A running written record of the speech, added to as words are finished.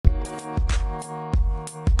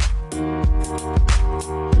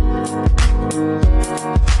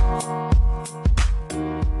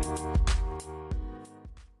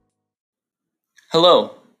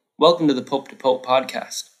Hello, welcome to the Pope to Pope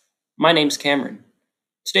podcast. My name's Cameron.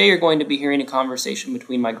 Today you're going to be hearing a conversation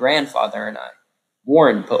between my grandfather and I,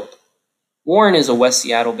 Warren Pope. Warren is a West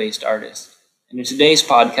Seattle-based artist, and in today's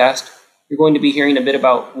podcast, you're going to be hearing a bit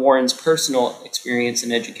about Warren's personal experience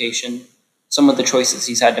in education, some of the choices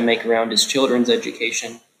he's had to make around his children's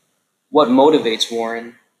education, what motivates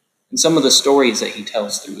Warren, and some of the stories that he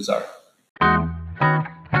tells through his art.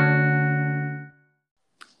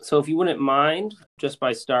 So if you wouldn't mind, just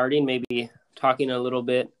by starting, maybe talking a little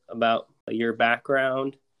bit about your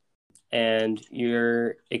background and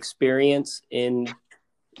your experience in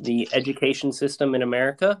the education system in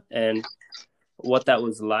America and what that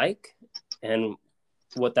was like and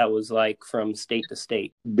what that was like from state to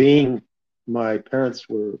state. Being my parents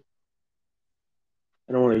were,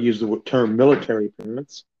 I don't want to use the term military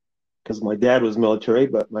parents because my dad was military,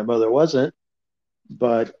 but my mother wasn't.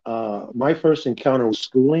 But my first encounter with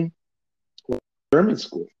schooling was German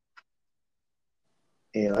school.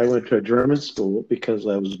 And I went to a German school because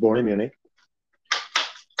I was born in Munich.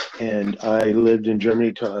 And I lived in Germany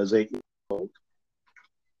until I was 8 years old.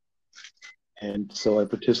 And so I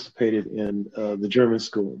participated in the German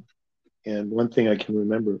school. And one thing I can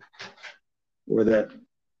remember were that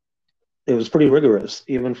it was pretty rigorous,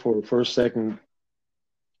 even for first, second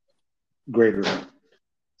grader,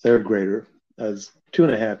 third grader, as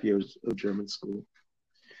 2.5 years of German school.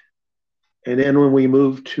 And then when we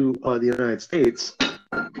moved to the United States,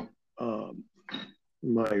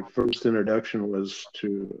 my first introduction was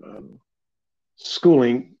to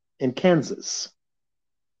schooling in Kansas.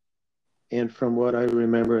 And from what I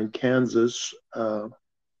remember in Kansas,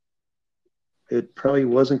 it probably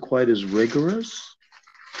wasn't quite as rigorous.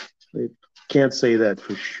 I can't say that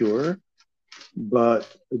for sure. But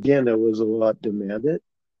again, there was a lot demanded.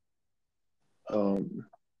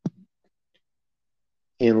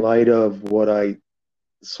 In light of what I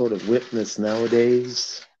sort of witness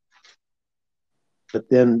nowadays. But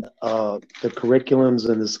then the curriculums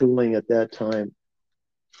and the schooling at that time,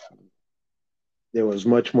 there was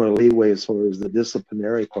much more leeway as far as the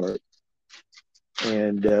disciplinary part.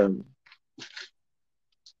 And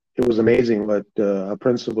it was amazing what a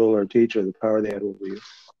principal or teacher, the power they had over you.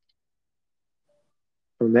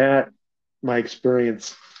 From that, my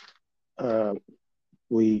experience,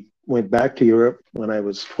 we went back to Europe when I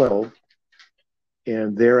was 12.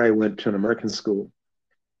 And there I went to an American school,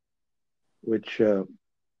 which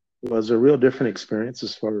was a real different experience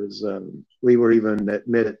as far as we were even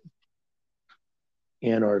admitted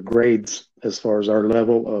in our grades as far as our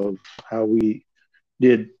level of how we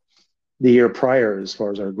did the year prior as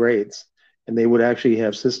far as our grades. And they would actually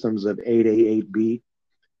have systems of 8A, 8B,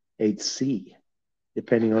 8C,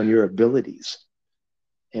 depending on your abilities.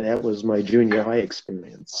 And that was my junior high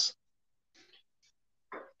experience.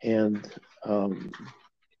 And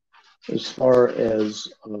as far as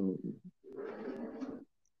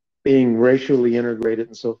being racially integrated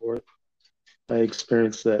and so forth, I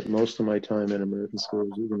experienced that most of my time in American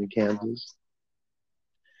schools, even in Kansas.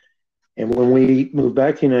 And when we moved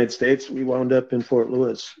back to the United States, we wound up in Fort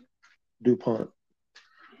Lewis, DuPont.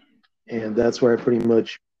 And that's where I pretty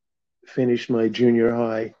much finished my junior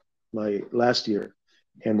high, my last year,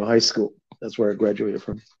 and my high school. That's where I graduated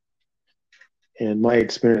from. And my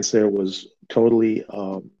experience there was totally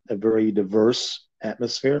a very diverse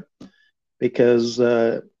atmosphere because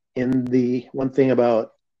in the one thing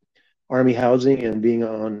about Army housing and being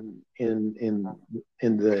on in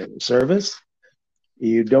the service,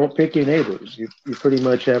 you don't pick your neighbors. You pretty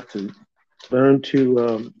much have to learn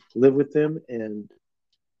to live with them and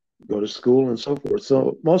go to school and so forth.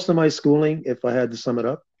 So most of my schooling, if I had to sum it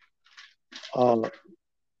up,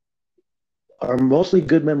 are mostly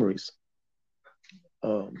good memories.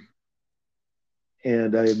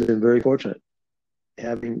 And I've been very fortunate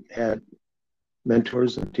having had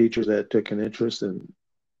mentors and teachers that took an interest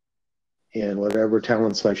in whatever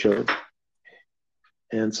talents I showed.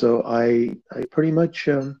 And so I pretty much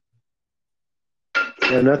have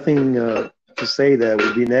nothing to say that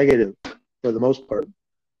would be negative for the most part.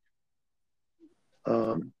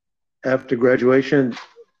 After graduation,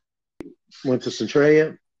 went to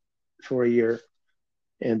Centralia for a year,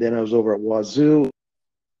 and then I was over at Wazoo.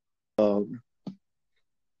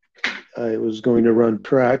 I was going to run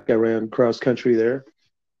track. I ran cross country there.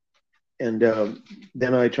 And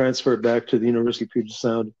then I transferred back to the University of Puget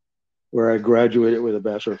Sound, where I graduated with a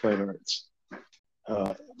Bachelor of Fine Arts.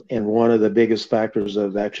 And one of the biggest factors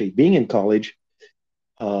of actually being in college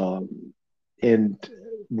and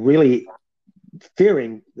really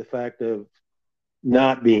fearing the fact of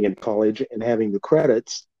not being in college and having the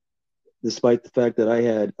credits, despite the fact that I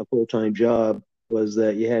had a full-time job, was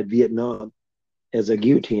that you had Vietnam as a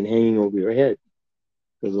guillotine hanging over your head,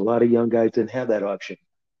 because a lot of young guys didn't have that option.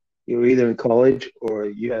 You were either in college or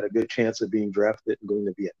you had a good chance of being drafted and going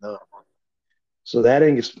to Vietnam. So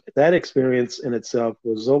that experience in itself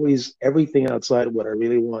was always everything outside of what I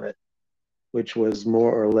really wanted, which was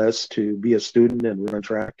more or less to be a student and run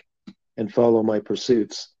track and follow my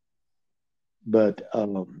pursuits. But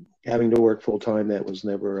having to work full time, that was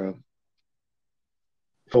never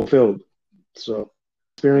fulfilled. So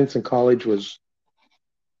experience in college was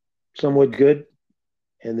somewhat good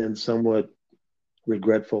and then somewhat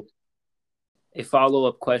regretful. A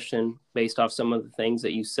follow-up question based off some of the things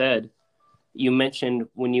that you said. You mentioned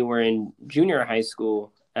when you were in junior high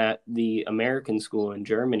school at the American school in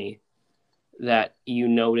Germany that you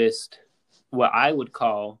noticed what I would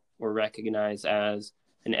call or recognize as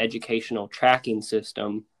an educational tracking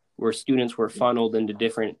system where students were funneled into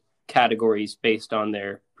different categories based on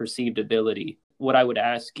their perceived ability. What I would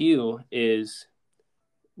ask you is,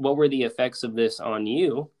 what were the effects of this on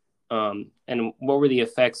you? And what were the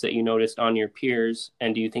effects that you noticed on your peers?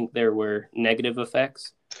 And do you think there were negative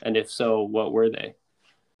effects? And if so, what were they?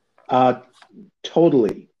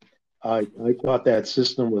 Totally. I thought that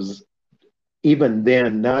system was even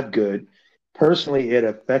then not good. Personally, it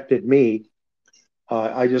affected me.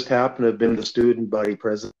 I just happened to have been the student body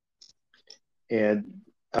president, and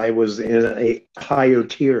I was in a higher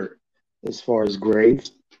tier as far as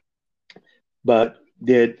grades, but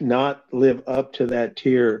did not live up to that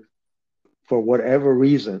tier for whatever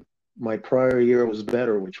reason. My prior year was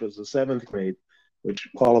better, which was the seventh grade, which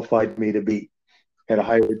qualified me to be at a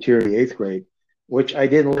higher tier, the eighth grade, which I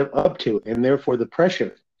didn't live up to, and therefore the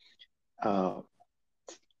pressure. I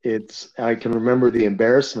can remember the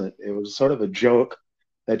embarrassment. It was sort of a joke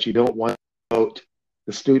that you don't want to vote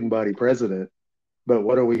the student body president, but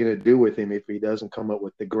what are we going to do with him if he doesn't come up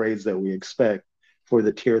with the grades that we expect for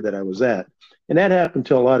the tier that I was at? And that happened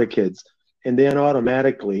to a lot of kids. And then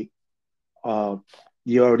automatically,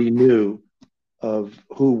 you already knew of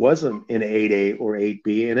who wasn't in 8A or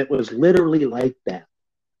 8B, and it was literally like that,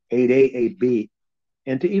 8A, 8B.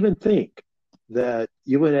 And to even think that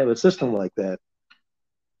you would have a system like that,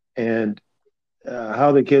 and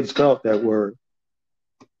how the kids felt that were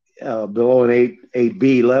below an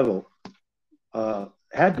 8B level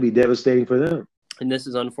had to be devastating for them. And this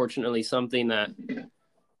is unfortunately something that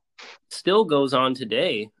still goes on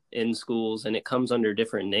today in schools, and it comes under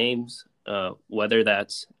different names, whether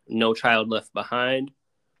that's No Child Left Behind,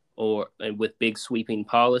 or with big sweeping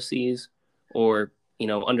policies, or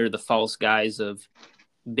under the false guise of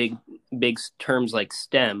big terms like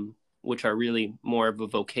STEM, which are really more of a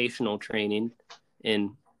vocational training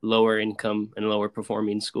in lower income and lower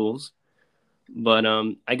performing schools. But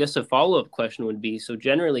I guess a follow-up question would be, so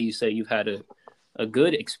generally you say you've had a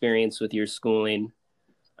good experience with your schooling.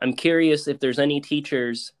 I'm curious if there's any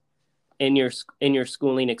teachers in your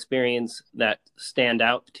schooling experience that stand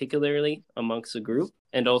out particularly amongst the group,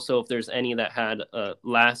 and also if there's any that had a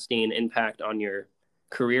lasting impact on your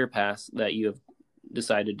career path that you have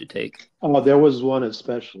decided to take. There was one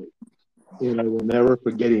especially. I will never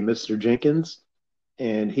forget him, Mr. Jenkins,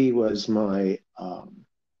 and he was my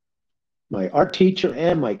art teacher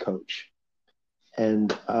and my coach.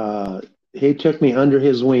 And he took me under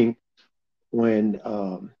his wing when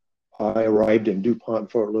I arrived in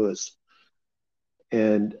DuPont, Fort Lewis.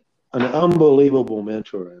 And an unbelievable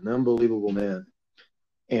mentor, an unbelievable man.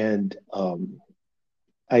 And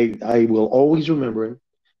I will always remember him.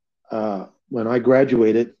 When I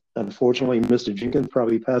graduated, unfortunately, Mr. Jenkins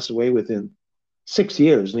probably passed away within 6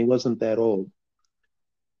 years, and he wasn't that old.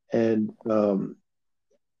 And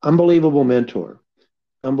unbelievable mentor,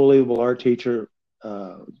 unbelievable art teacher,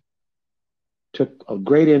 took a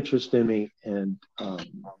great interest in me and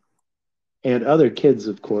other kids,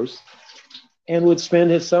 of course, and would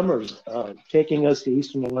spend his summers taking us to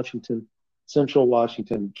Eastern Washington, Central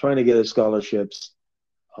Washington, trying to get us scholarships,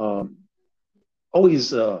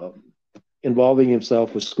 always involving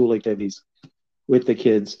himself with school activities with the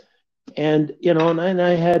kids. And, and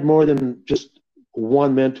I had more than just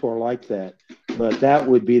one mentor like that, but that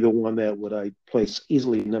would be the one that would I place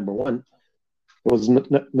easily number one was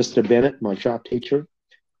Mr. Bennett, my shop teacher,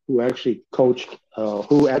 who actually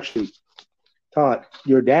taught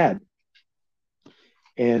your dad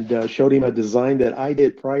and showed him a design that I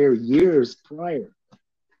did years prior.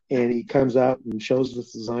 And he comes out and shows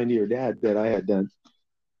this design to your dad that I had done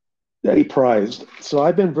that he prized. So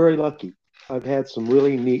I've been very lucky. I've had some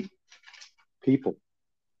really neat people.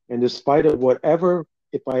 And despite of whatever,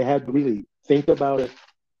 if I had to really think about it,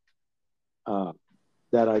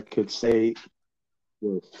 that I could say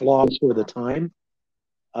were flaws for the time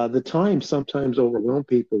sometimes overwhelm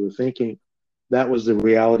people with thinking that was the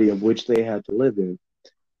reality of which they had to live in.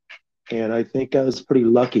 And I think I was pretty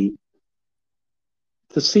lucky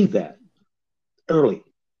to see that early.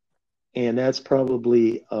 And that's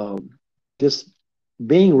probably just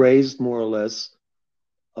being raised more or less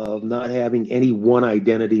of not having any one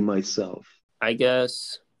identity myself. I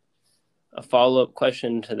guess a follow-up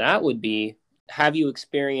question to that would be, have you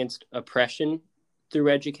experienced oppression through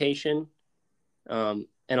education? And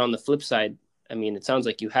on the flip side, I mean, it sounds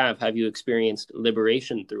like you have. Have you experienced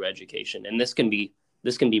liberation through education? And this can be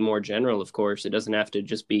more general, of course. It doesn't have to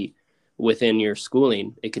just be within your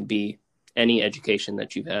schooling. It could be any education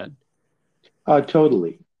that you've had.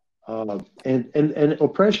 Totally. And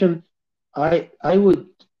oppression, I would,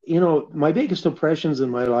 my biggest oppressions in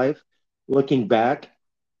my life, looking back,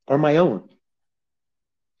 are my own.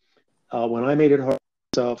 When I made it hard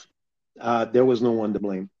for myself, there was no one to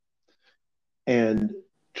blame. And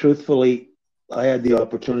truthfully, I had the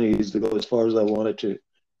opportunities to go as far as I wanted to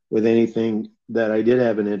with anything that I did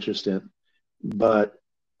have an interest in. But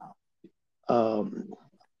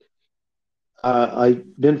I've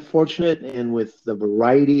been fortunate, and with the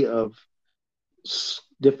variety of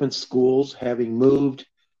different schools, having moved,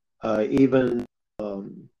 even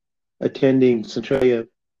attending Centralia,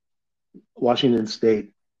 Washington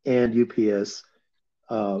State, and UPS,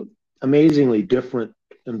 amazingly different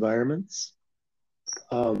environments,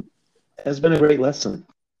 has been a great lesson.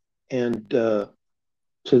 And to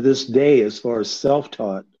this day, as far as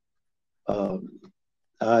self-taught, I'm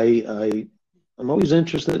always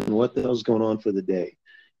interested in what the hell's going on for the day.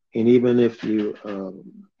 And even if you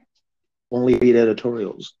only read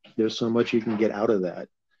editorials, there's so much you can get out of that.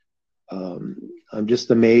 I'm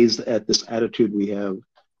just amazed at this attitude we have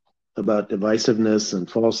about divisiveness and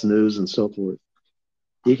false news and so forth.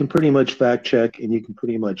 You can pretty much fact check, and you can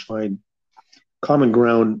pretty much find common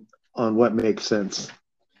ground on what makes sense.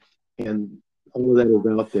 And all of that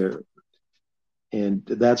is out there. And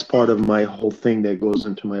that's part of my whole thing that goes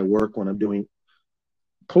into my work when I'm doing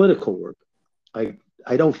political work. I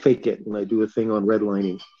don't fake it when I do a thing on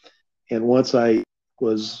redlining. And once I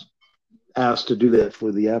was asked to do that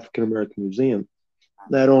for the African American Museum,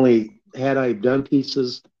 not only had I done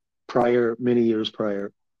pieces prior, many years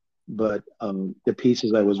prior, but the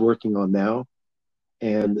pieces I was working on now.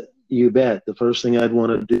 And you bet, the first thing I'd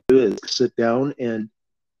want to do is sit down and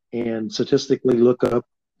statistically look up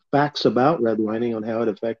facts about redlining on how it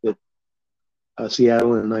affected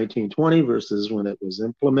Seattle in 1920 versus when it was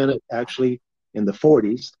implemented actually in the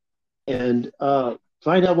 40s, and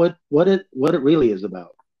find out what it really is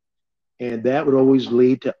about. And that would always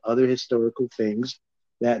lead to other historical things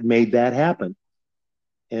that made that happen.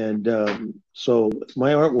 And so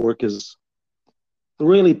my artwork has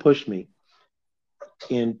really pushed me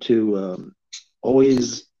into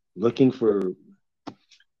always looking for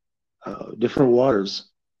different waters,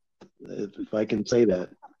 if I can say that.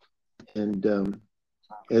 And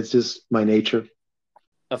it's just my nature.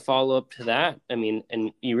 A follow-up to that, I mean,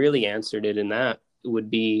 and you really answered it in that, would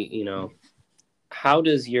be, how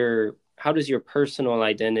does your personal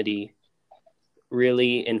identity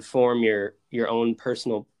really inform your own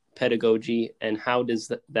personal pedagogy, and how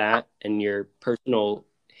does that and your personal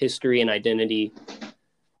history and identity,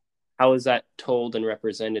 how is that told and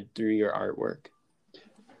represented through your artwork?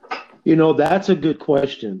 That's a good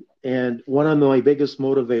question. And one of my biggest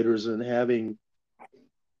motivators in having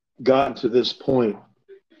gotten to this point,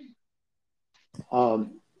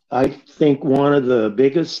 I think one of the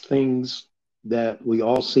biggest things that we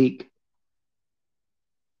all seek,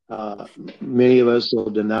 many of us will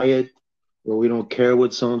deny it, or we don't care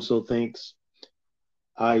what so-and-so thinks.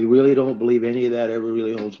 I really don't believe any of that ever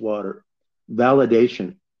really holds water.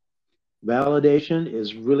 Validation. Validation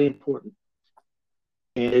is really important.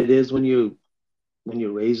 And it is when you're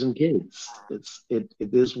raising kids. It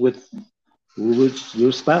is with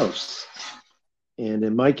your spouse. And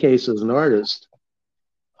in my case as an artist,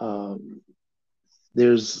 I'm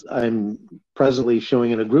presently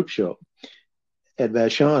showing in a group show at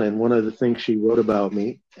Vashon, and one of the things she wrote about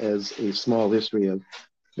me as a small history of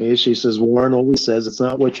me, she says, Warren always says it's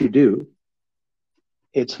not what you do,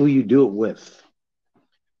 it's who you do it with.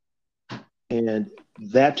 And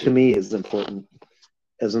that to me is important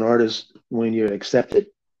as an artist when you're accepted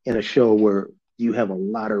in a show where you have a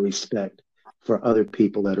lot of respect for other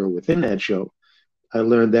people that are within that show. I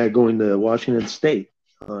learned that going to Washington State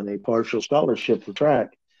on a partial scholarship for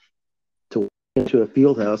track, to walk into a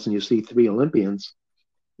field house and you see 3 Olympians.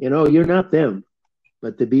 You're not them,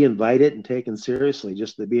 but to be invited and taken seriously,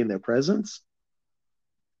 just to be in their presence,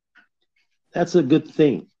 that's a good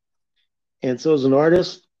thing. And so as an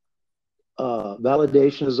artist,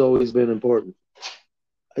 validation has always been important.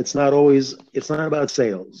 it's not about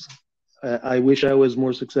sales. I wish I was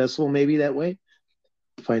more successful maybe that way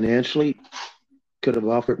financially, could have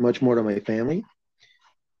offered much more to my family.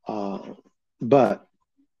 Uh, but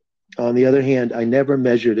on the other hand, I never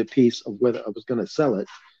measured a piece of whether I was going to sell it,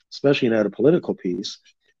 especially not a political piece.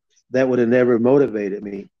 That would have never motivated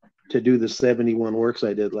me to do the 71 works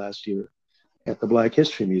I did last year at the Black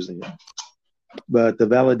History Museum. But the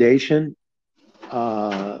validation,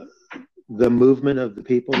 uh, the movement of the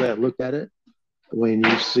people that looked at it, when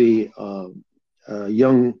you see a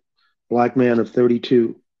young black man of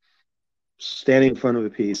 32 standing in front of a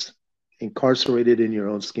piece, incarcerated in your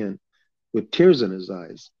own skin, with tears in his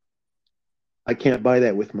eyes, I can't buy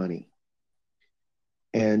that with money.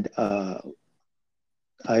 And I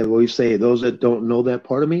always say, those that don't know that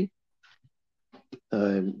part of me,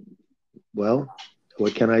 well,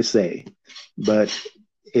 what can I say? But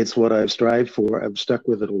it's what I've strived for. I've stuck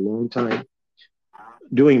with it a long time,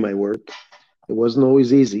 doing my work. It wasn't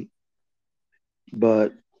always easy,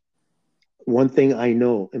 but one thing I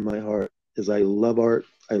know in my heart is I love art.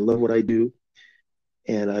 I love what I do,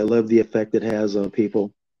 and I love the effect it has on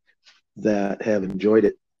people that have enjoyed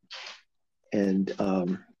it. And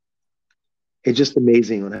it's just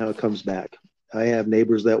amazing on how it comes back. I have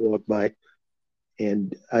neighbors that walk by,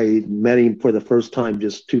 and I met him for the first time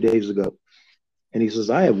just 2 days ago. And he says,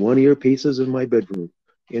 I have one of your pieces in my bedroom.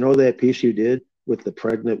 You know that piece you did with the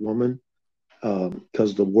pregnant woman?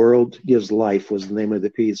 Because the world gives life was the name of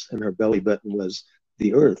the piece, and her belly button was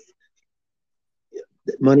the earth.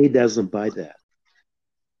 Money doesn't buy that.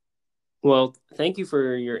 Well, thank you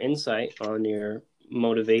for your insight on your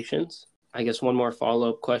motivations. I guess one more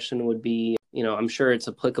follow-up question would be, I'm sure it's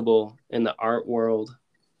applicable in the art world.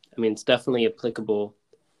 I mean, it's definitely applicable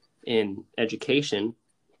in education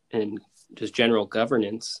and just general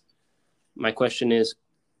governance. My question is,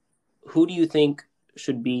 who do you think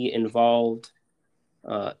should be involved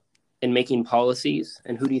in making policies,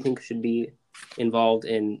 and who do you think should be involved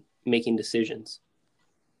in making decisions?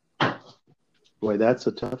 Boy, that's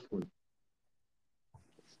a tough one.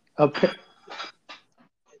 Okay.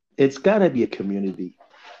 It's got to be a community.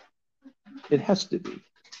 It has to be.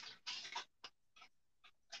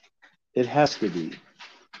 It has to be.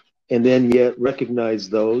 And then yet recognize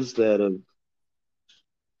those that have,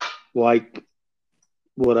 like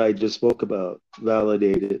what I just spoke about,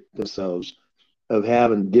 validated themselves, of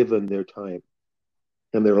having given their time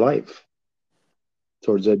and their life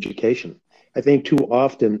towards education. I think too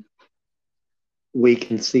often we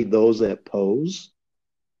can see those that pose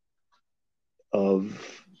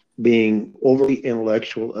of being overly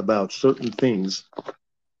intellectual about certain things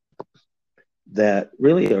that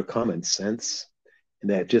really are common sense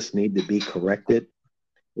and that just need to be corrected.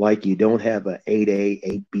 Like you don't have an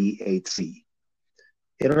 8A, 8B, 8C.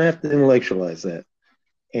 You don't have to intellectualize that.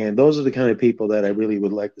 And those are the kind of people that I really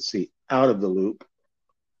would like to see out of the loop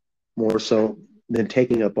more so than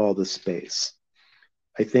taking up all the space.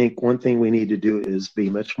 I think one thing we need to do is be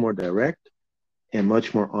much more direct and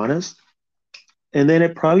much more honest. And then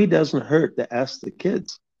it probably doesn't hurt to ask the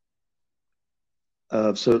kids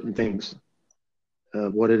of certain things,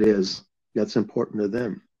 of what it is that's important to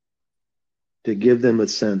them, to give them a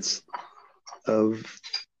sense of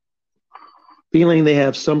feeling they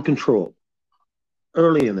have some control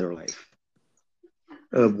early in their life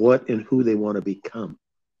of what and who they want to become.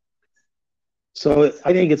 So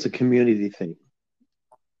I think it's a community thing.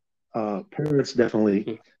 Parents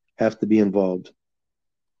definitely have to be involved.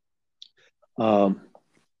 I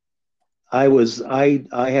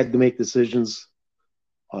had to make decisions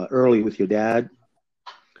early with your dad.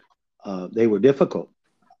 They were difficult.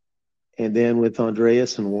 And then with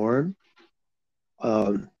Andreas and Warren,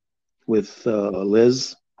 with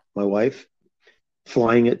Liz, my wife,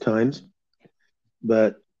 flying at times.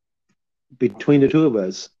 But between the two of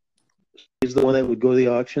us, she's the one that would go to the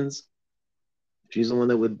auctions. She's the one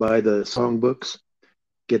that would buy the songbooks,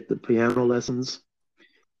 get the piano lessons.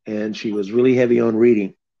 And she was really heavy on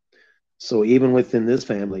reading. So even within this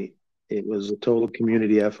family, it was a total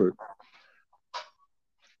community effort.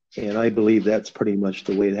 And I believe that's pretty much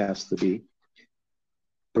the way it has to be.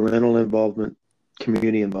 Parental involvement,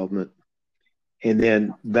 community involvement, and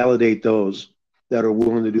then validate those that are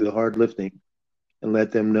willing to do the hard lifting and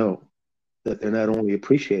let them know that they're not only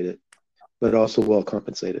appreciated, but also well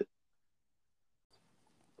compensated.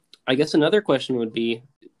 I guess another question would be,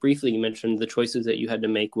 briefly, you mentioned the choices that you had to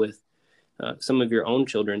make with some of your own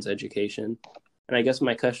children's education. And I guess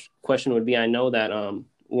my question would be, I know that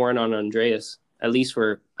Warren and Andreas, at least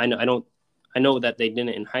I know that they didn't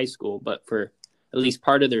in high school, but for at least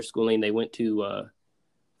part of their schooling, they went to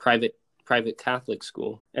private Catholic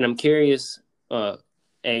school. And I'm curious,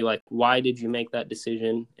 A, like, why did you make that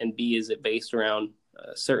decision? And B, is it based around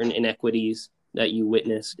certain inequities that you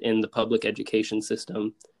witnessed in the public education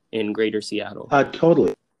system in Greater Seattle?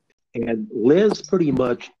 Totally. And Liz pretty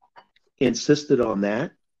much insisted on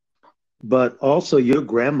that. But also, your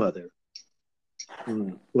grandmother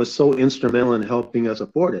was so instrumental in helping us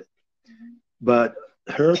afford it. But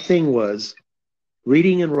her thing was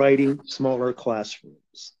reading and writing, smaller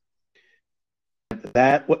classrooms.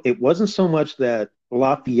 That it wasn't so much that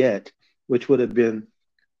Lafayette, which would have been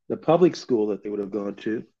the public school that they would have gone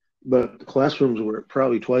to, but the classrooms were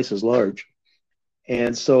probably twice as large.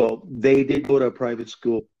 And so they did go to a private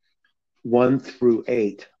school 1 through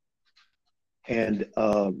 8. And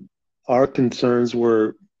our concerns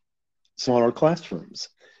were smaller classrooms.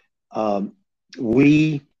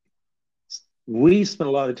 We spent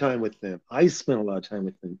a lot of time with them. I spent a lot of time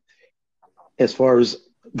with them as far as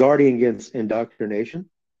guarding against indoctrination.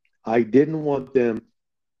 I didn't want them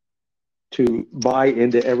to buy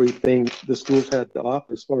into everything the schools had to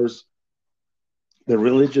offer as far as the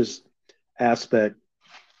religious aspect.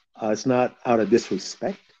 It's not out of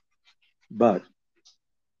disrespect, but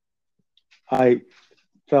I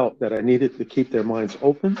felt that I needed to keep their minds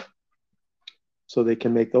open so they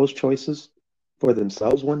can make those choices for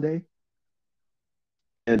themselves one day.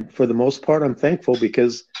 And for the most part, I'm thankful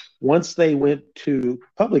because once they went to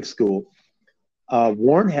public school,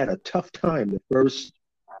 Warren had a tough time the first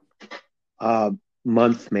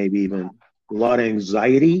month, maybe even a lot of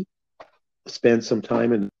anxiety. Spent some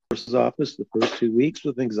time in the nurse's office the first 2 weeks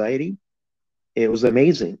with anxiety. It was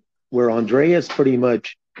amazing. Where Andreas pretty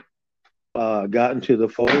much got into the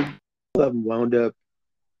fold, of them wound up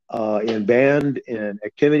in band and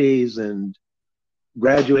activities and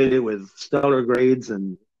graduated with stellar grades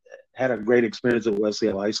and had a great experience at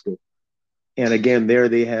Wesleyan High School. And again, there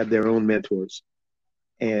they had their own mentors.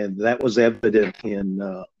 And that was evident in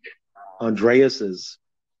Andreas's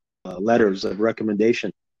letters of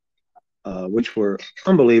recommendation, which were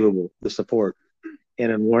unbelievable, the support.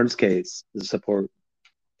 And in Warren's case, the support.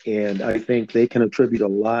 And I think they can attribute a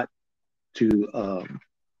lot to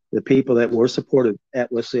the people that were supported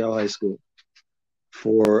at Wesleyan High School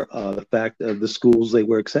for the fact of the schools they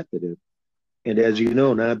were accepted in. And as you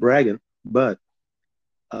know, not bragging, but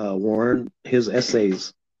Warren, his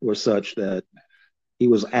essays were such that he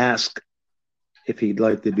was asked if he'd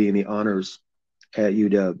like to be in the honors at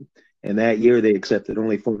UW. And that year they accepted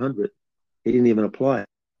only 400. He didn't even apply.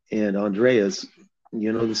 And Andreas,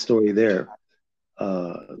 you know the story there,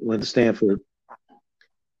 went to Stanford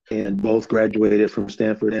and both graduated from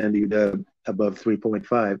Stanford and UW above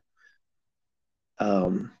 3.5.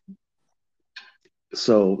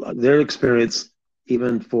 So their experience,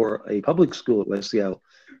 even for a public school at West Seattle,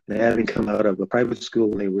 and having come out of a private school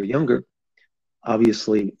when they were younger,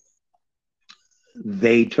 obviously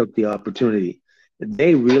they took the opportunity.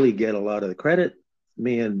 They really get a lot of the credit.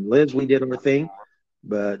 Me and Liz, we did our thing,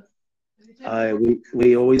 but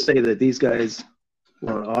we always say that these guys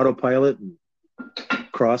were on autopilot and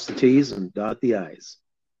cross the T's and dot the I's.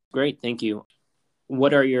 Great, thank you.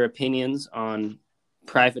 What are your opinions on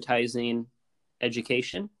privatizing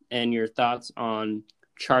education and your thoughts on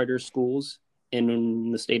charter schools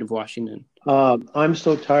in the state of Washington? I'm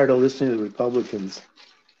so tired of listening to the Republicans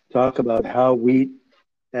talk about how we,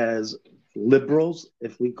 as liberals,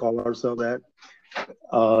 if we call ourselves that,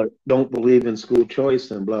 don't believe in school choice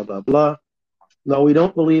and blah, blah, blah. No, we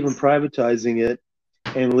don't believe in privatizing it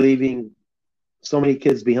and leaving so many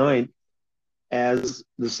kids behind, as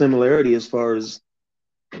the similarity as far as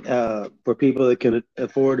for people that can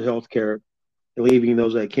afford health care, leaving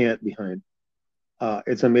those that can't behind.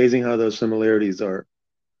 It's amazing how those similarities are.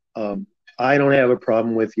 I don't have a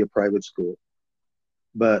problem with your private school,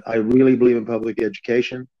 but I really believe in public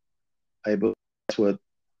education. I believe that's what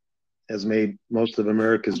has made most of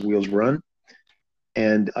America's wheels run.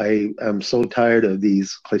 And I am so tired of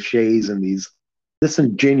these cliches and these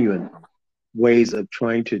disingenuous ways of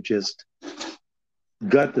trying to just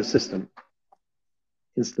gut the system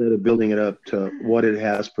instead of building it up to what it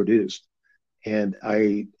has produced. And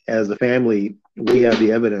as a family, we have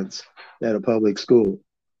the evidence that a public school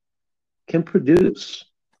can produce.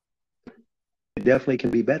 It definitely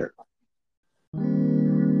can be better.